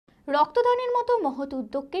রক্তদানের মতো মহৎ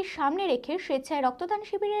উদ্যোগকে সামনে রেখে স্বেচ্ছায় রক্তদান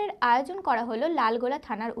শিবিরের আয়োজন করা হলো লালগোলা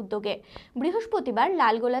থানার উদ্যোগে। বৃহস্পতিবার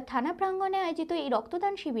লালগোলা থানা প্রাঙ্গণে আয়োজিত এই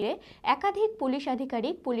রক্তদান শিবিরে একাধিক পুলিশ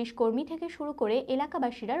আধিকারিক, পুলিশ কর্মী থেকে শুরু করে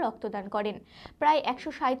এলাকাবাসীরা রক্তদান করেন। প্রায়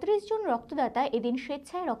 137 জন রক্তদাতা এদিন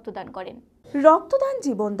স্বেচ্ছায় রক্তদান করেন। রক্তদান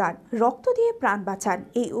জীবনদান, রক্ত দিয়ে প্রাণ বাঁচান,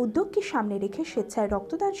 এই উদ্যোগকে সামনে রেখে স্বেচ্ছায়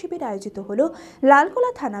রক্তদান শিবির আয়োজিত হলো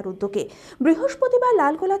লালগোলা থানার উদ্যোগে। বৃহস্পতিবার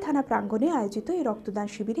লালগোলা থানা প্রাঙ্গণে আয়োজিত এই রক্তদান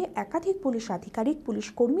শিবিরে একাধিক পুলিশ আধিকারিক, পুলিশ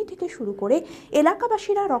কর্মী থেকে শুরু করে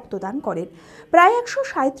এলাকাবাসীরা রক্তদান করেন। প্রায়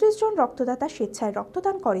 137 জন রক্তদাতা স্বেচ্ছায়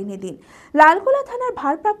রক্তদান করেন এদিন। লালগোলা থানার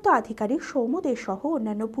ভারপ্রাপ্ত আধিকারিক সৌম্যদের সহ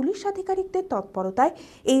অন্যান্য পুলিশ আধিকারিকদের তৎপরতায়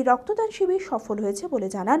এই রক্তদান শিবির সফল হয়েছে বলে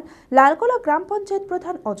জানান লালগোলা গ্রাম পঞ্চায়েত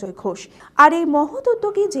প্রধান অজয় ঘোষ। আর এই মহৎ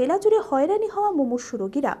উদ্যোগে জেলা জুড়ে হয়রানি হওয়া মুমূর্ষু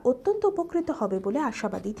রোগীরা অত্যন্ত উপকৃত হবে বলে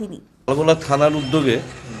আশাবাদী তিনি। লালগোলা থানার উদ্যোগে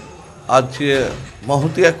আজ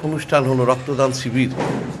মহতী এক অনুষ্ঠান হলো রক্তদান শিবির।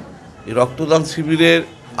 এই রক্তদান শিবিরের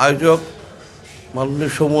আয়োজক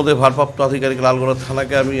মাননীয় সৌম্যদের ভারপ্রাপ্ত আধিকারিক লালগোলা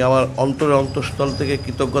থানাকে আমি আমার অন্তঃস্থল থেকে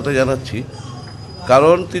কৃতজ্ঞতা জানাচ্ছি।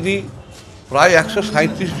 কারণ তিনি প্রায়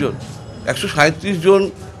 137 জন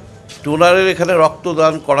ডোনারের এখানে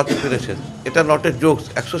রক্তদান করাতে পেরেছেন। এটা নট এ জোকস।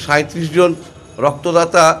 137 জন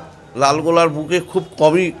রক্তদাতা লালগোলার বুকে খুব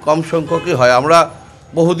কম সংখ্যকই হয়। আমরা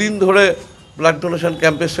বহুদিন ধরে ব্লাড ডোনেশন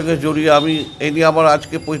ক্যাম্পের সঙ্গে জড়িয়ে আমি এই নিয়ে আমার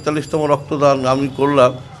আজকে 45তম রক্তদান আমি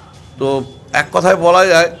করলাম। তো এক কথায় বলা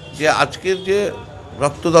যায় যে আজকের যে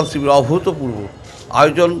রক্তদান শিবির অভূতপূর্ব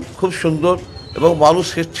আয়োজন, খুব সুন্দর, এবং মানুষ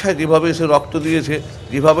স্বেচ্ছায় যেভাবে এসে রক্ত দিয়েছে,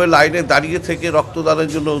 যেভাবে লাইনে দাঁড়িয়ে থেকে রক্তদানের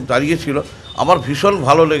জন্য দাঁড়িয়েছিল, আমার ভীষণ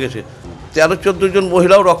ভালো লেগেছে। 13-14 জন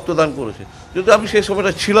মহিলাও রক্তদান করেছে। যদি আমি সেই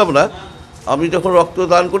সময়টা ছিলাম না, আমি যখন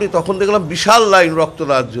রক্তদান করি তখন দেখলাম বিশাল লাইন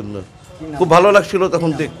রক্তদানের জন্য। খুব ভালো লাগছিল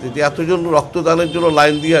তখন দেখতে যে এতজন রক্তদানের জন্য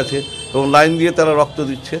লাইন দিয়ে আছে এবং লাইন দিয়ে তারা রক্ত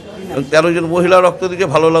দিচ্ছে, এবং 13 জন মহিলা রক্ত দিচ্ছে।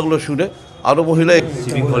 ভালো লাগলো শুনে। আরও মহিলা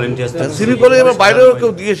সিভিক ভলেন্টিয়ার বাইরেরও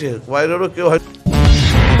কেউ দিয়েছে, বাইরেরও কেউ হয়।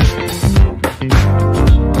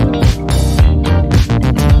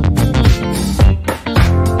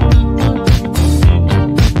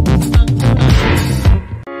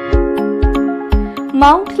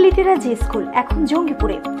 মাউন্ট লিটেরা জি স্কুল এখন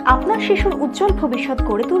জঙ্গিপুরে। আপনার শিশুর উজ্জ্বল ভবিষ্যৎ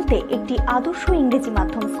গড়ে তুলতে একটি আদর্শ ইংরেজি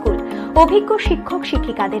মাধ্যম স্কুল। অভিজ্ঞ শিক্ষক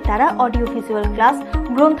শিক্ষিকাদের দ্বারা অডিও ভিজুয়াল ক্লাস,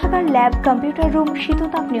 গ্রন্থাগার, ল্যাব, কম্পিউটার রুম,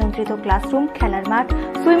 শীততাপ নিয়ন্ত্রিত ক্লাসরুম, খেলার মাঠ,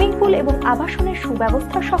 সুইমিং পুল এবং আবাসনের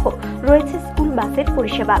সুব্যবস্থা সহ রয়েছে স্কুল বাসের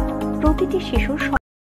পরিষেবা। প্রতিটি শিশুর